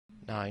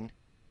9,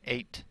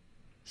 8,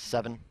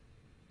 7,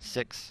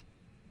 6,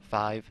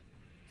 5,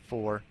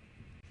 4,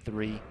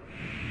 3,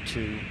 2,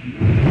 1.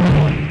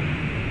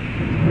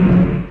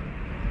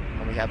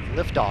 And we have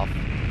liftoff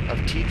of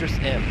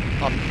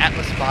TDRS-M on the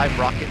Atlas V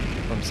rocket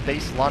from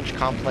Space Launch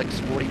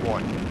Complex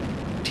 41.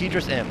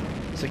 TDRS-M,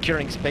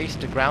 securing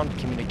space-to-ground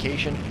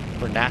communication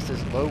for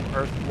NASA's low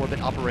Earth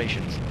orbit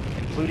operations,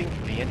 including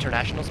the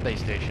International Space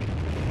Station.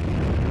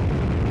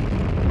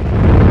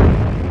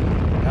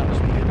 Atlas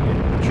beginning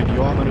an engine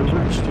yaw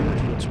maneuver to steer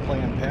to its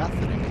planned path,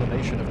 an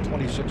inclination of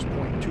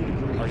 26.2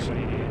 degrees.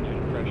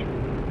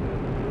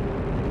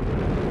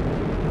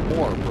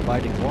 More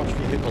providing launch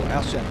vehicle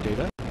ascent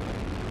data.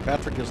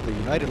 Patrick is the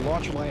United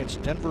Launch Alliance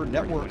Denver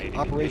Network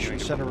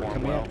Operations Center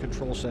Command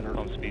Control Center.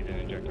 Pump speeds and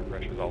injector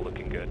pressures all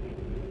looking good.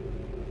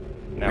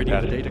 Now Reading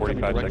the passing data coming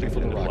 45 directly seconds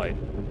from the into rocket. flight.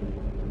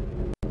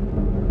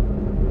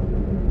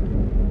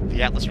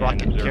 The Atlas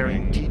rocket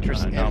carrying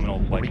TDRS-M nominal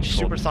flight reached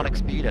control supersonic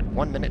speed at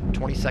 1 minute and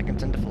 20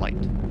 seconds into flight.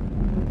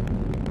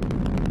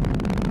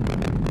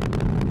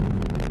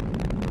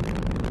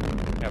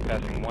 Now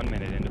passing 1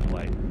 minute into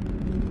flight.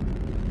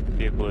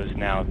 Vehicle is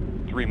now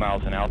 3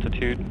 miles in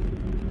altitude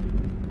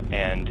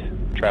and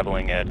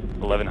traveling at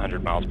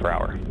 1,100 miles per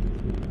hour.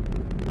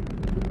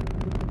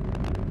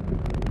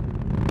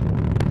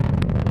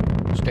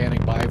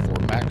 Standing by for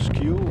max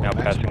Q. Now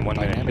passing 1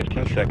 minute and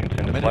 15 seconds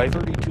into flight.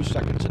 32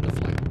 seconds into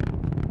flight.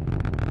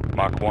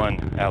 Mach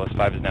 1, Atlas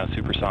V is now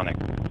supersonic.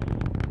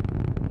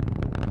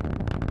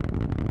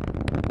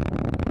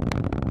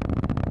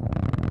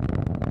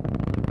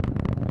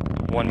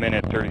 One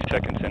minute, 30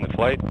 seconds into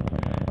flight.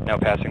 Now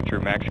passing through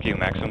max Q,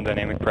 maximum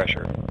dynamic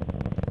pressure.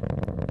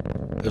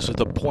 This is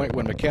the point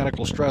when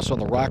mechanical stress on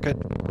the rocket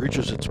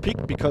reaches its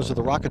peak because of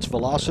the rocket's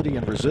velocity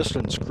and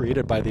resistance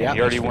created by the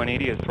atmosphere. The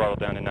RD-180 is throttled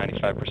down to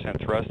 95%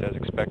 thrust as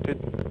expected.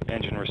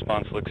 Engine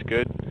response looks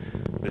good.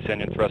 This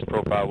engine thrust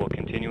profile will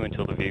continue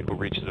until the vehicle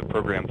reaches a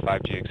programmed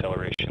 5G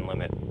acceleration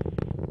limit.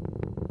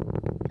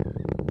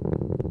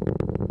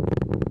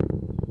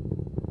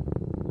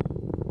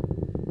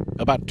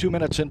 About 2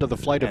 minutes into the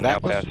flight of And now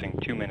Atlas. passing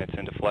 2 minutes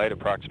into flight,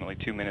 approximately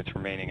 2 minutes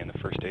remaining in the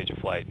first stage of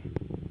flight.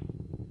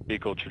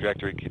 Vehicle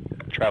trajectory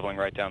traveling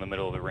right down the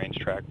middle of the range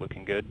track,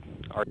 looking good.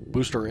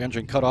 Booster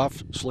engine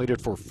cutoff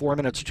slated for 4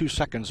 minutes 2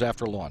 seconds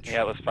after launch. The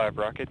Atlas V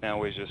rocket now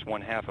weighs just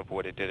 1/2 of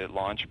what it did at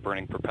launch,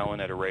 burning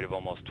propellant at a rate of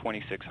almost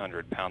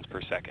 2,600 pounds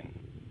per second.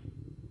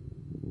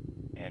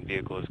 And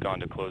vehicle has gone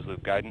to closed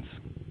loop guidance.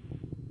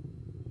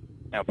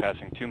 Now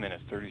passing 2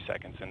 minutes 30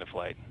 seconds into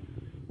flight.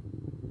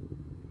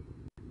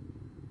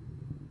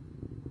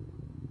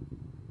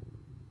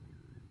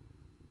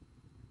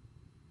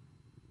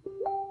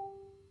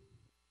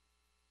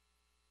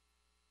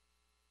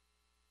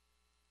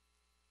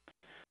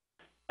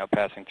 Now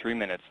passing 3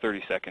 minutes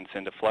 30 seconds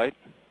into flight.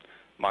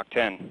 Mach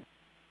 10.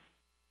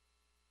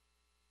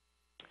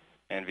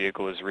 And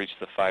vehicle has reached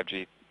the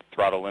 5G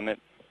throttle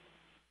limit.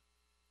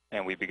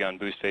 And we've begun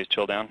boost phase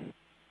chill down.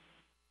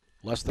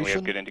 Less We have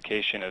than good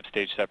indication of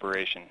stage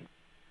separation.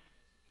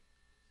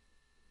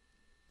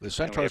 the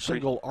Centaur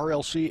single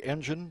RLC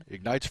engine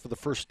ignites for the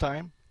first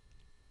time.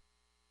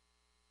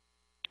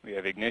 We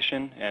have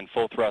ignition and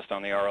full thrust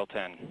on the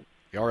RL-10.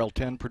 The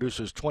RL-10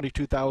 produces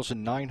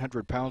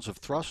 22,900 pounds of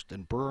thrust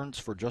and burns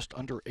for just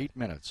under 8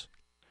 minutes.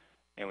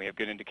 And we have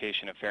good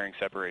indication of fairing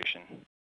separation.